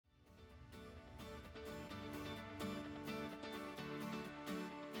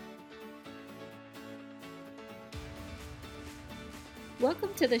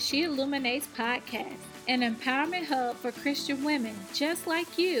Welcome to the She Illuminates podcast, an empowerment hub for Christian women just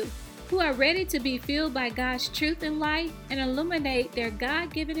like you who are ready to be fueled by God's truth and light and illuminate their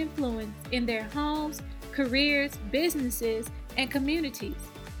God-given influence in their homes, careers, businesses, and communities.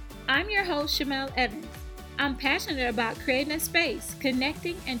 I'm your host, Chamel Evans. I'm passionate about creating a space,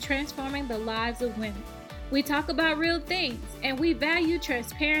 connecting, and transforming the lives of women. We talk about real things, and we value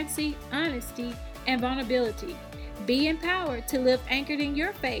transparency, honesty, and vulnerability. Be empowered to live anchored in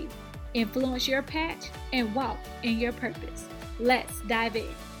your faith, influence your patch, and walk in your purpose. Let's dive in.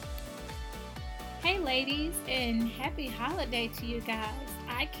 Hey ladies, and happy holiday to you guys.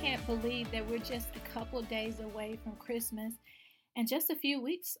 I can't believe that we're just a couple days away from Christmas and just a few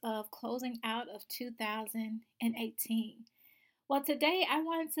weeks of closing out of 2018. Well, today I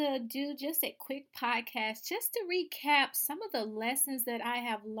wanted to do just a quick podcast just to recap some of the lessons that I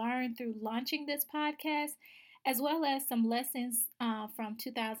have learned through launching this podcast, as well as some lessons from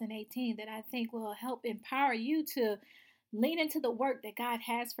 2018 that I think will help empower you to lean into the work that God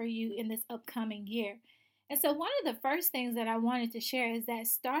has for you in this upcoming year. And so one of the first things that I wanted to share is that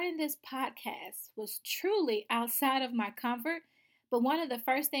starting this podcast was truly outside of my comfort. But one of the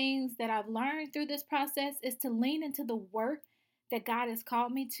first things that I've learned through this process is to lean into the work that God has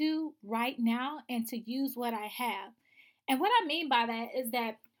called me to right now and to use what I have. And what I mean by that is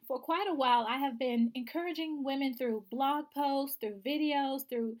that for quite a while, I have been encouraging women through blog posts, through videos,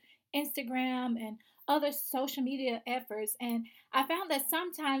 through Instagram, and other social media efforts. And I found that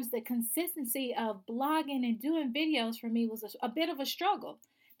sometimes the consistency of blogging and doing videos for me was a bit of a struggle.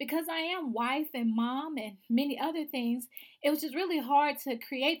 Because I am wife and mom and many other things, it was just really hard to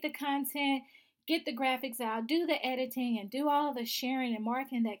create the content, get the graphics out, do the editing, and do all the sharing and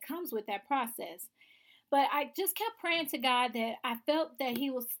marketing that comes with that process. But I just kept praying to God that I felt that He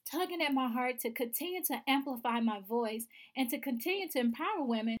was tugging at my heart to continue to amplify my voice and to continue to empower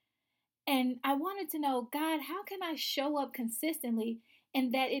women. And I wanted to know, God, how can I show up consistently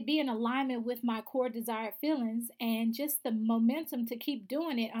and that it be in alignment with my core desired feelings and just the momentum to keep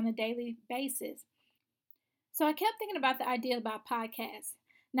doing it on a daily basis? So I kept thinking about the idea about podcasts.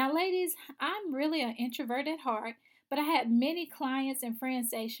 Now, ladies, I'm really an introvert at heart, but I had many clients and friends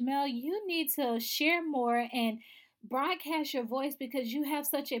say, Chamel, you need to share more and broadcast your voice because you have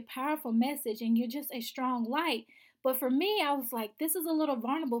such a powerful message and you're just a strong light. But for me, I was like, this is a little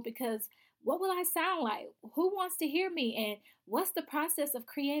vulnerable because what will I sound like? Who wants to hear me? And what's the process of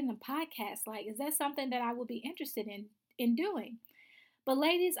creating a podcast like? Is that something that I would be interested in doing? But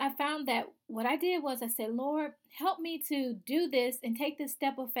ladies, I found that what I did was I said, Lord, help me to do this and take this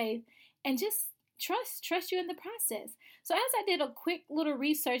step of faith and just trust you in the process. So as I did a quick little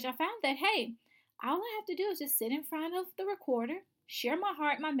research, I found that, hey, all I have to do is just sit in front of the recorder, share my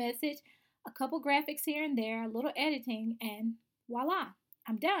heart, my message, a couple graphics here and there, a little editing, and voila,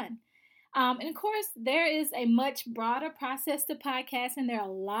 I'm done. And of course, there is a much broader process to podcasting. There are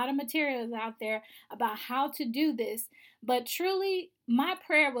a lot of materials out there about how to do this. But truly, my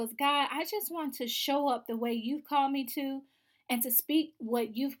prayer was, God, I just want to show up the way you've called me to and to speak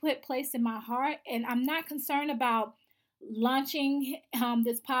what you've put placed in my heart. And I'm not concerned about launching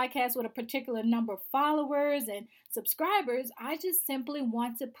this podcast with a particular number of followers and subscribers. I just simply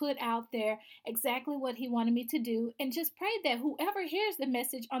want to put out there exactly what He wanted me to do and just pray that whoever hears the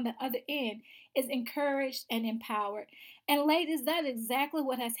message on the other end is encouraged and empowered. And ladies, that is exactly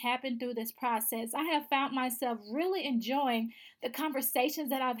what has happened through this process. I have found myself really enjoying the conversations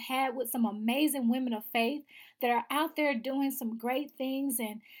that I've had with some amazing women of faith that are out there doing some great things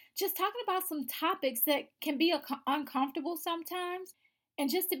and just talking about some topics that can be uncomfortable sometimes. And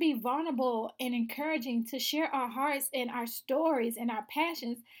just to be vulnerable and encouraging to share our hearts and our stories and our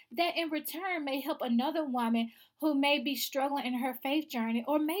passions that in return may help another woman who may be struggling in her faith journey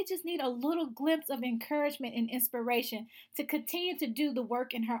or may just need a little glimpse of encouragement and inspiration to continue to do the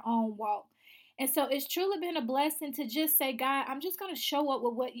work in her own walk. And so it's truly been a blessing to just say, God, I'm just going to show up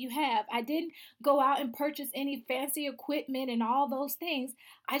with what you have. I didn't go out and purchase any fancy equipment and all those things.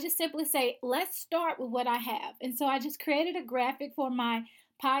 I just simply say, let's start with what I have. And so I just created a graphic for my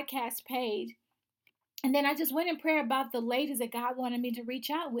podcast page. And then I just went in prayer about the ladies that God wanted me to reach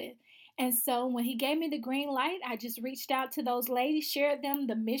out with. And so when He gave me the green light, I just reached out to those ladies, shared them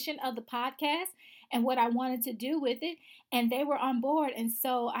the mission of the podcast and what I wanted to do with it. And they were on board. And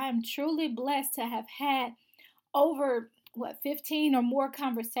so I am truly blessed to have had over 15 or more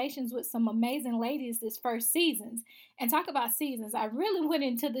conversations with some amazing ladies this first seasons. And talk about seasons. I really went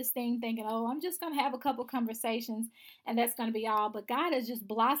into this thing thinking, oh, I'm just going to have a couple conversations and that's going to be all. But God has just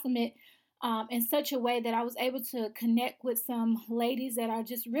blossomed it in such a way that I was able to connect with some ladies that are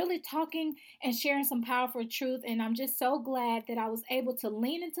just really talking and sharing some powerful truth. And I'm just so glad that I was able to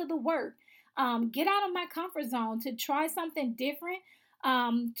lean into the work, get out of my comfort zone, to try something different,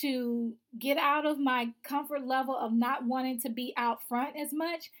 to get out of my comfort level of not wanting to be out front as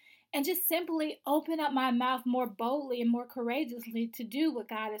much, and just simply open up my mouth more boldly and more courageously to do what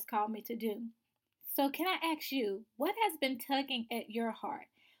God has called me to do. So, can I ask you, what has been tugging at your heart?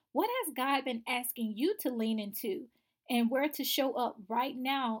 What has God been asking you to lean into, and where to show up right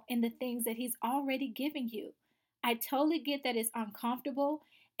now in the things that He's already given you? I totally get that it's uncomfortable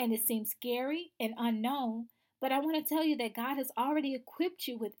and it seems scary and unknown, but I want to tell you that God has already equipped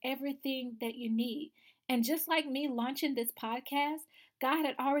you with everything that you need. And just like me launching this podcast, God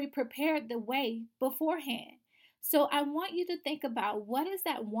had already prepared the way beforehand. So I want you to think about, what is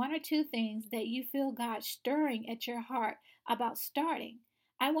that one or two things that you feel God stirring at your heart about starting.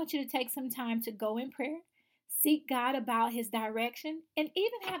 I want you to take some time to go in prayer, seek God about His direction, and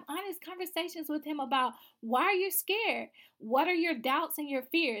even have honest conversations with Him about why you're scared. What are your doubts and your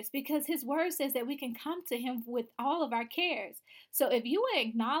fears? Because His word says that we can come to Him with all of our cares. So if you would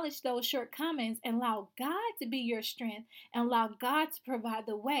acknowledge those shortcomings and allow God to be your strength and allow God to provide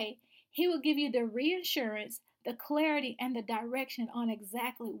the way, He will give you the reassurance, the clarity, and the direction on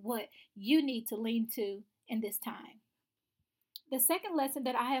exactly what you need to lean to in this time. The second lesson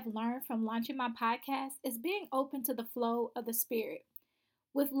that I have learned from launching my podcast is being open to the flow of the Spirit.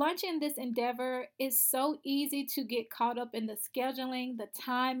 With launching this endeavor, it's so easy to get caught up in the scheduling, the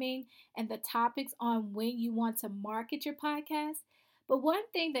timing, and the topics on when you want to market your podcast. But one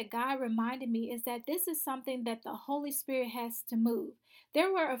thing that God reminded me is that this is something that the Holy Spirit has to move.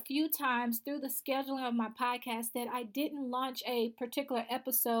 There were a few times through the scheduling of my podcast that I didn't launch a particular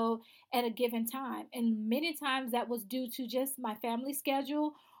episode at a given time. And many times that was due to just my family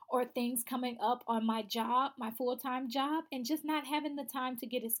schedule or things coming up on my job, my full time job, and just not having the time to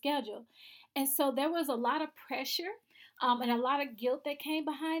get it scheduled. And so there was a lot of pressure, and a lot of guilt that came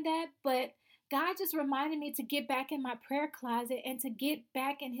behind that. But God just reminded me to get back in my prayer closet and to get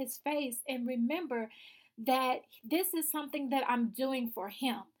back in His face and remember that this is something that I'm doing for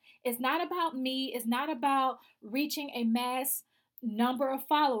Him. It's not about me, it's not about reaching a mass number of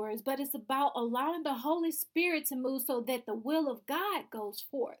followers, but it's about allowing the Holy Spirit to move so that the will of God goes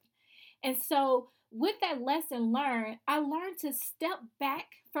forth. And so, with that lesson learned, I learned to step back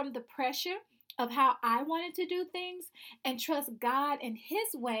from the pressure of how I wanted to do things and trust God and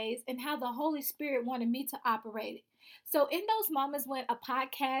His ways and how the Holy Spirit wanted me to operate it. So, in those moments when a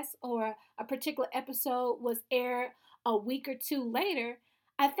podcast or a particular episode was aired a week or two later,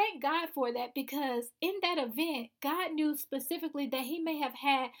 I thank God for that, because in that event, God knew specifically that He may have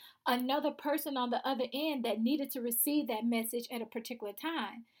had another person on the other end that needed to receive that message at a particular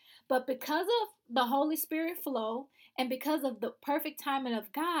time. But because of the Holy Spirit flow and because of the perfect timing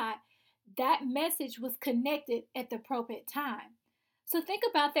of God, that message was connected at the appropriate time. So think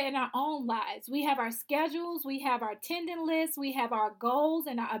about that in our own lives. We have our schedules, we have our attending lists, we have our goals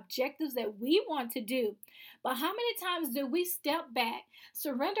and our objectives that we want to do. But how many times do we step back,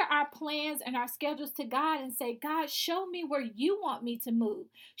 surrender our plans and our schedules to God and say, God, show me where you want me to move.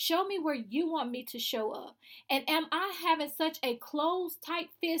 Show me where you want me to show up. And am I having such a closed, tight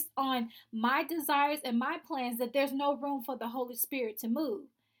fist on my desires and my plans that there's no room for the Holy Spirit to move?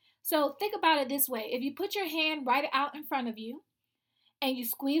 So think about it this way. If you put your hand right out in front of you and you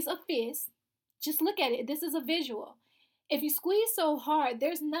squeeze a fist, just look at it. This is a visual. If you squeeze so hard,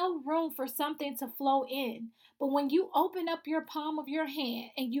 there's no room for something to flow in. But when you open up your palm of your hand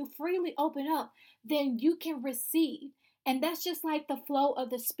and you freely open up, then you can receive. And that's just like the flow of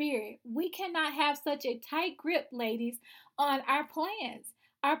the Spirit. We cannot have such a tight grip, ladies, on our plans,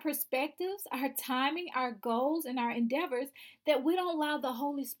 our perspectives, our timing, our goals, and our endeavors, that we don't allow the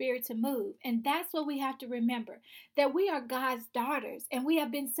Holy Spirit to move. And that's what we have to remember, that we are God's daughters and we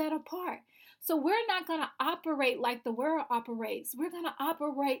have been set apart. So we're not going to operate like the world operates. We're going to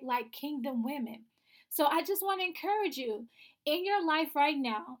operate like kingdom women. So I just want to encourage you in your life right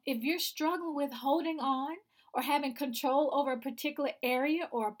now, if you're struggling with holding on or having control over a particular area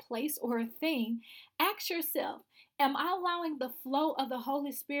or a place or a thing, ask yourself, am I allowing the flow of the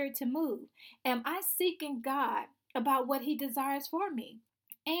Holy Spirit to move? Am I seeking God about what He desires for me?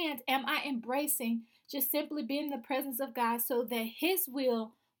 And am I embracing just simply being in the presence of God so that His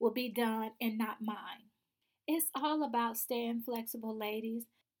will be done and not mine? It's all about staying flexible, ladies.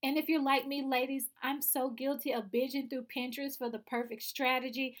 And if you're like me, ladies, I'm so guilty of binging through Pinterest for the perfect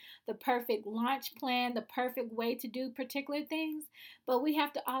strategy, the perfect launch plan, the perfect way to do particular things. But we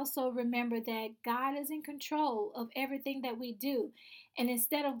have to also remember that God is in control of everything that we do. And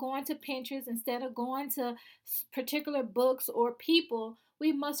instead of going to Pinterest, instead of going to particular books or people,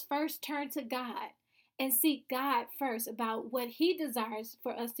 we must first turn to God and seek God first about what He desires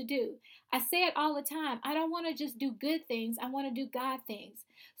for us to do. I say it all the time. I don't want to just do good things, I want to do God things.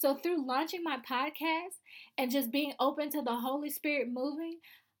 So, through launching my podcast and just being open to the Holy Spirit moving,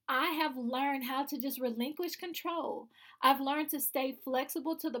 I have learned how to just relinquish control. I've learned to stay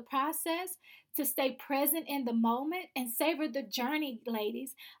flexible to the process, to stay present in the moment, and savor the journey,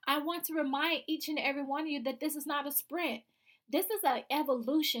 ladies. I want to remind each and every one of you that this is not a sprint. This is an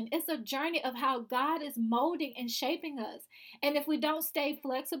evolution. It's a journey of how God is molding and shaping us. And if we don't stay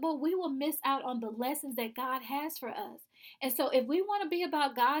flexible, we will miss out on the lessons that God has for us. And so, if we want to be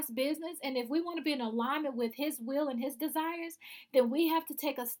about God's business and if we want to be in alignment with His will and His desires, then we have to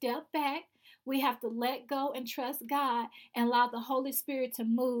take a step back. We have to let go and trust God and allow the Holy Spirit to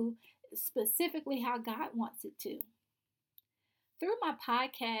move specifically how God wants it to. Through my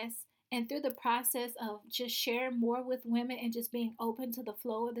podcast and through the process of just sharing more with women and just being open to the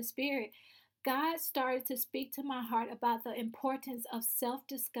flow of the Spirit, God started to speak to my heart about the importance of self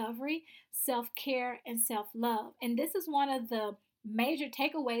discovery, self care, and self love. And this is one of the major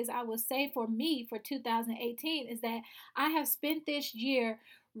takeaways I would say for me for 2018 is that I have spent this year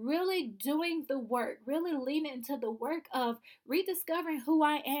really doing the work, really leaning into the work of rediscovering who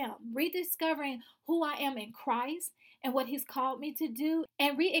I am, rediscovering who I am in Christ and what He's called me to do,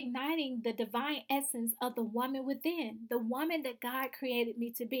 and reigniting the divine essence of the woman within, the woman that God created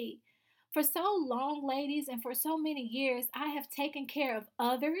me to be. For so long, ladies, and for so many years, I have taken care of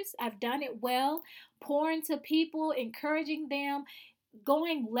others. I've done it well, pouring to people, encouraging them,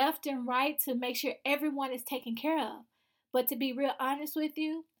 going left and right to make sure everyone is taken care of. But to be real honest with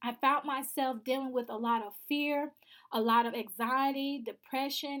you, I found myself dealing with a lot of fear, a lot of anxiety,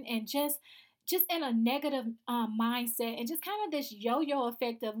 depression, and just in a negative mindset, and just kind of this yo-yo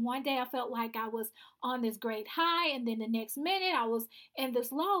effect of one day I felt like I was on this great high, and then the next minute I was in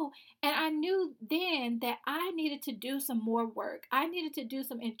this low. And I knew then that I needed to do some more work. I needed to do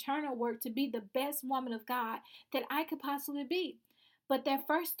some internal work to be the best woman of God that I could possibly be. But that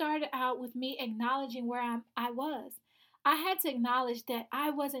first started out with me acknowledging where I was. I had to acknowledge that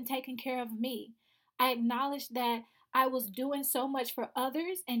I wasn't taking care of me. I acknowledged that I was doing so much for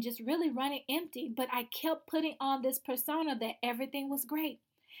others and just really running empty, but I kept putting on this persona that everything was great,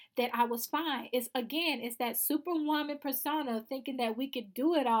 that I was fine. It's that superwoman persona of thinking that we could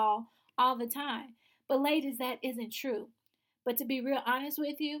do it all the time. But ladies, that isn't true. But to be real honest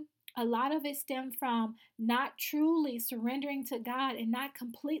with you, a lot of it stemmed from not truly surrendering to God and not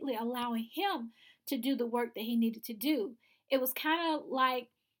completely allowing Him to do the work that He needed to do. It was kind of like,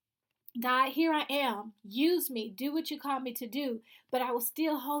 God, here I am. Use me. Do what you call me to do. But I was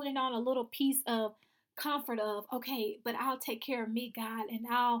still holding on a little piece of comfort of, okay, but I'll take care of me, God, and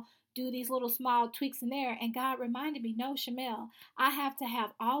I'll do these little small tweaks in there. And God reminded me, no, Chamel, I have to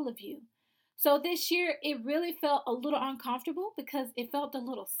have all of you. So this year, it really felt a little uncomfortable because it felt a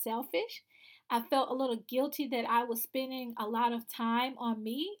little selfish. I felt a little guilty that I was spending a lot of time on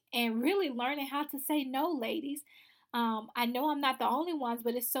me and really learning how to say no, ladies. I know I'm not the only ones,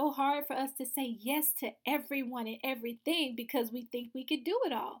 but it's so hard for us to say yes to everyone and everything because we think we could do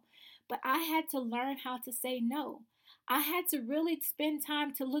it all. But I had to learn how to say no. I had to really spend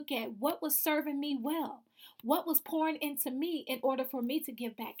time to look at what was serving me well, what was pouring into me in order for me to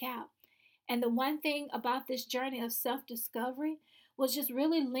give back out. And the one thing about this journey of self discovery was just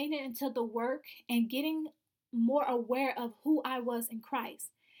really leaning into the work and getting more aware of who I was in Christ,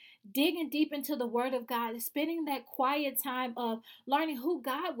 digging deep into the Word of God, spending that quiet time of learning who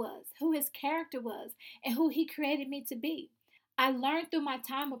God was, who His character was, and who He created me to be. I learned through my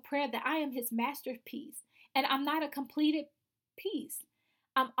time of prayer that I am His masterpiece and I'm not a completed piece.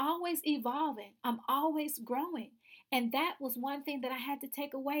 I'm always evolving, I'm always growing. And that was one thing that I had to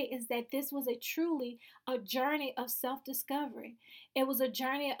take away is that this was a journey of self discovery. It was a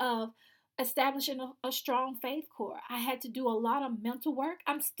journey of establishing a strong faith core. I had to do a lot of mental work.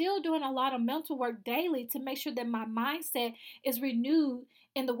 I'm still doing a lot of mental work daily to make sure that my mindset is renewed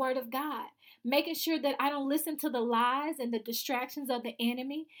in the Word of God, making sure that I don't listen to the lies and the distractions of the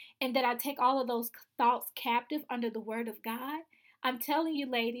enemy, and that I take all of those thoughts captive under the Word of God. I'm telling you,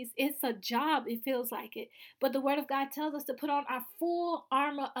 ladies, it's a job. It feels like it. But the Word of God tells us to put on our full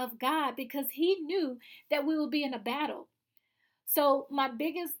armor of God because He knew that we would be in a battle. So, my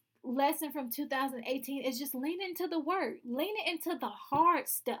biggest lesson from 2018 is just leaning into the Word, leaning into the hard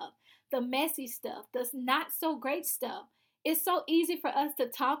stuff, the messy stuff, the not so great stuff. It's so easy for us to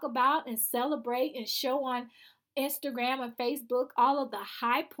talk about and celebrate and show on Instagram and Facebook all of the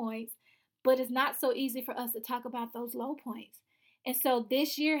high points, but it's not so easy for us to talk about those low points. And so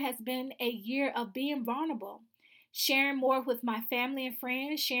this year has been a year of being vulnerable, sharing more with my family and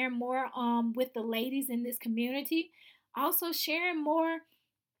friends, sharing more with the ladies in this community, also sharing more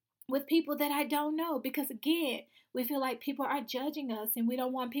with people that I don't know, because again, we feel like people are judging us and we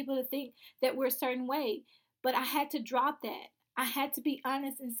don't want people to think that we're a certain way. But I had to drop that. I had to be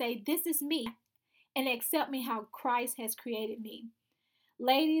honest and say, this is me, and accept me how Christ has created me.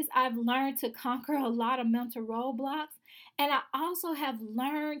 Ladies, I've learned to conquer a lot of mental roadblocks, and I also have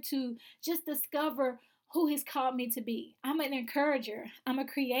learned to just discover who He's called me to be. I'm an encourager, I'm a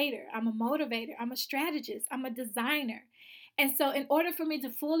creator, I'm a motivator, I'm a strategist, I'm a designer. And so, in order for me to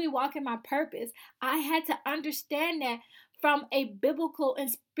fully walk in my purpose, I had to understand that from a biblical and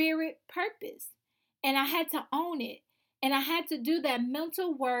spirit purpose. And I had to own it. And I had to do that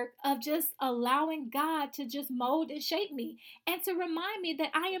mental work of just allowing God to just mold and shape me and to remind me that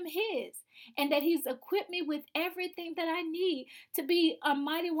I am His and that He's equipped me with everything that I need to be a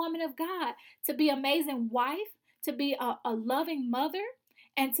mighty woman of God, to be an amazing wife, to be a loving mother,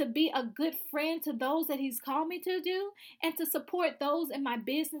 and to be a good friend to those that He's called me to do, and to support those in my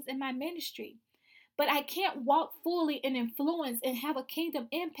business and my ministry. But I can't walk fully in influence and have a kingdom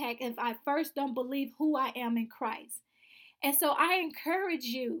impact if I first don't believe who I am in Christ. And so I encourage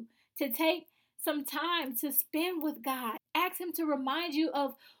you to take some time to spend with God. Ask Him to remind you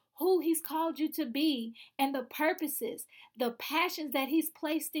of who He's called you to be and the purposes, the passions that He's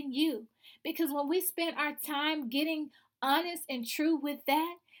placed in you. Because when we spend our time getting honest and true with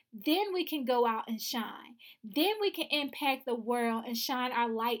that, then we can go out and shine. Then we can impact the world and shine our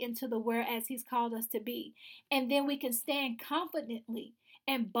light into the world as He's called us to be. And then we can stand confidently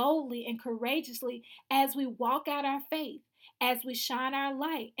and boldly and courageously as we walk out our faith, as we shine our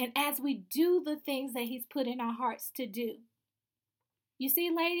light, and as we do the things that He's put in our hearts to do. You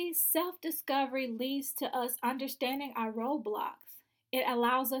see, ladies, self discovery leads to us understanding our roadblocks. It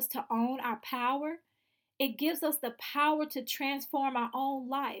allows us to own our power. It gives us the power to transform our own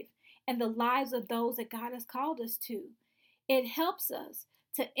life and the lives of those that God has called us to. It helps us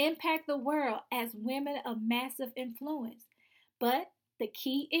to impact the world as women of massive influence. But the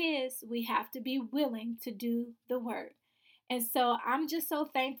key is we have to be willing to do the work. And so I'm just so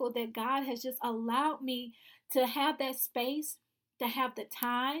thankful that God has just allowed me to have that space, to have the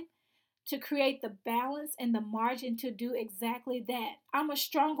time, to create the balance and the margin to do exactly that. I'm a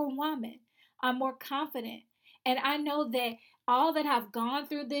stronger woman. I'm more confident. And I know that all that I've gone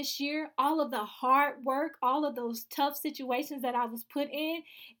through this year, all of the hard work, all of those tough situations that I was put in,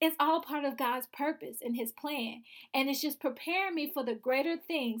 it's all part of God's purpose and His plan. And it's just preparing me for the greater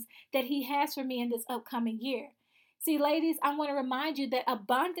things that He has for me in this upcoming year. See, ladies, I want to remind you that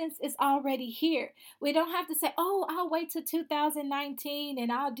abundance is already here. We don't have to say, oh, I'll wait till 2019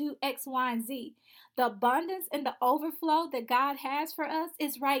 and I'll do X, Y, and Z. The abundance and the overflow that God has for us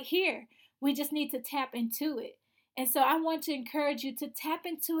is right here. We just need to tap into it. And so I want to encourage you to tap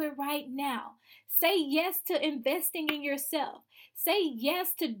into it right now. Say yes to investing in yourself. Say yes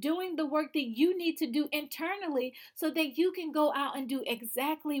to doing the work that you need to do internally so that you can go out and do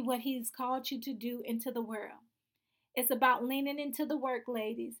exactly what He's called you to do into the world. It's about leaning into the work,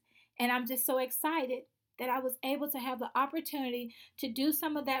 ladies. And I'm just so excited that I was able to have the opportunity to do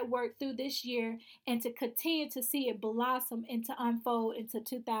some of that work through this year and to continue to see it blossom and to unfold into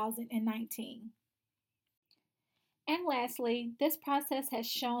 2019. And lastly, this process has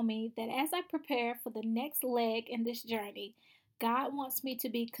shown me that as I prepare for the next leg in this journey, God wants me to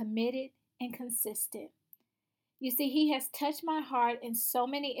be committed and consistent. You see, He has touched my heart in so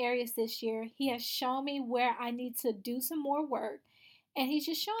many areas this year. He has shown me where I need to do some more work. And He's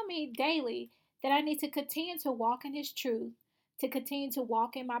just shown me daily that I need to continue to walk in His truth, to continue to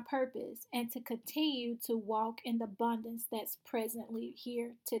walk in my purpose, and to continue to walk in the abundance that's presently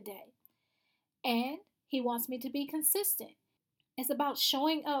here today. And He wants me to be consistent. It's about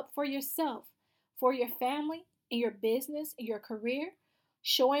showing up for yourself, for your family, in your business, in your career,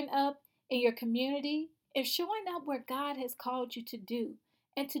 showing up in your community, and showing up where God has called you to do,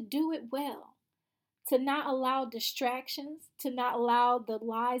 and to do it well. To not allow distractions, to not allow the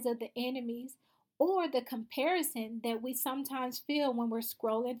lies of the enemies or the comparison that we sometimes feel when we're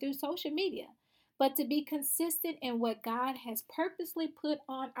scrolling through social media, but to be consistent in what God has purposely put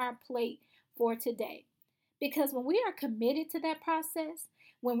on our plate for today. Because when we are committed to that process,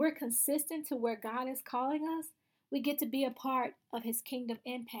 when we're consistent to where God is calling us, we get to be a part of His kingdom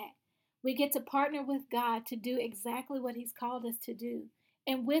impact. We get to partner with God to do exactly what He's called us to do.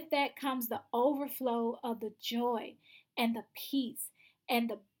 And with that comes the overflow of the joy and the peace and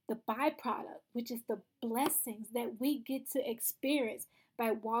the byproduct, which is the blessings that we get to experience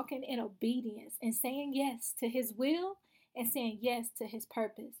by walking in obedience and saying yes to His will and saying yes to His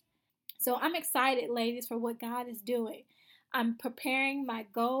purpose. So I'm excited, ladies, for what God is doing. I'm preparing my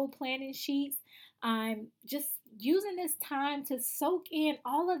goal planning sheets. I'm just using this time to soak in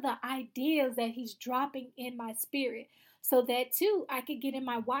all of the ideas that He's dropping in my spirit so that too I can get in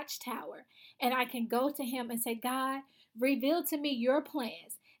my watchtower and I can go to Him and say, God, reveal to me your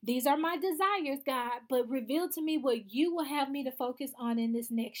plans. These are my desires, God, but reveal to me what you will have me to focus on in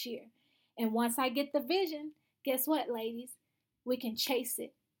this next year. And once I get the vision, guess what, ladies? We can chase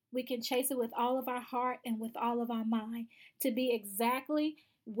it. We can chase it with all of our heart and with all of our mind to be exactly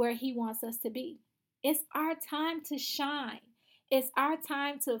where He wants us to be. It's our time to shine. It's our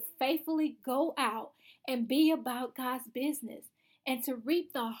time to faithfully go out and be about God's business and to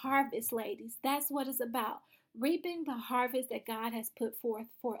reap the harvest, ladies. That's what it's about. Reaping the harvest that God has put forth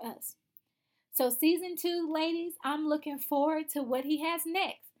for us. So, season 2, ladies, I'm looking forward to what He has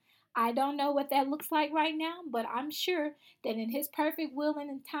next. I don't know what that looks like right now, but I'm sure that in His perfect will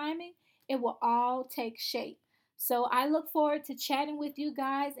and timing, it will all take shape. So I look forward to chatting with you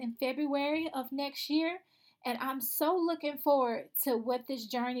guys in February of next year, and I'm so looking forward to what this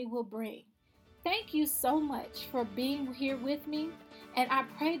journey will bring. Thank you so much for being here with me, and I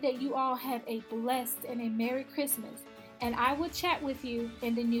pray that you all have a blessed and a Merry Christmas, and I will chat with you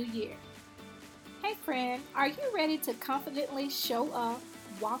in the new year. Hey friend, are you ready to confidently show up,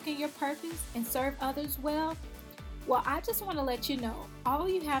 walk in your purpose, and serve others well? Well, I just want to let you know, all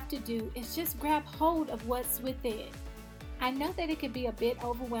you have to do is just grab hold of what's within. I know that it can be a bit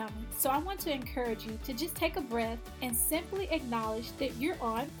overwhelming, so I want to encourage you to just take a breath and simply acknowledge that you're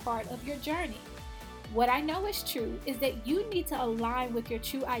on part of your journey. What I know is true is that you need to align with your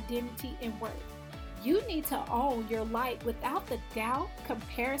true identity and worth. You need to own your light without the doubt,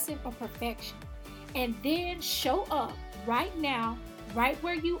 comparison, or perfection. And then show up right now, right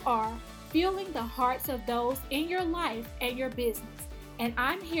where you are, feeling the hearts of those in your life and your business. And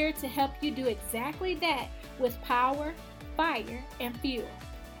I'm here to help you do exactly that with power, fire, and fuel.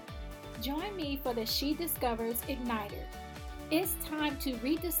 Join me for the She Discovers Igniter. It's time to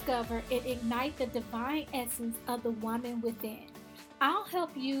rediscover and ignite the divine essence of the woman within. I'll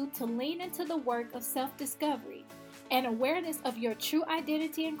help you to lean into the work of self-discovery and awareness of your true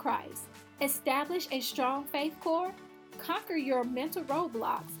identity in Christ. Establish a strong faith core, conquer your mental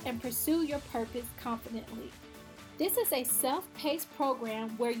roadblocks, and pursue your purpose confidently. This is a self-paced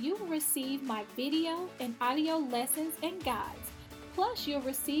program where you will receive my video and audio lessons and guides. Plus, you'll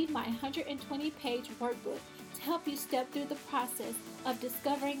receive my 120-page workbook to help you step through the process of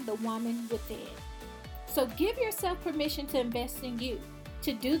discovering the woman within. So give yourself permission to invest in you,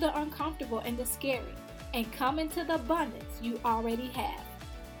 to do the uncomfortable and the scary, and come into the abundance you already have.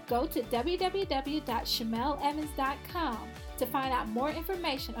 Go to www.chamelevans.com to find out more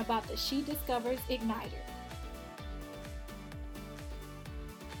information about the She Discovers Igniter.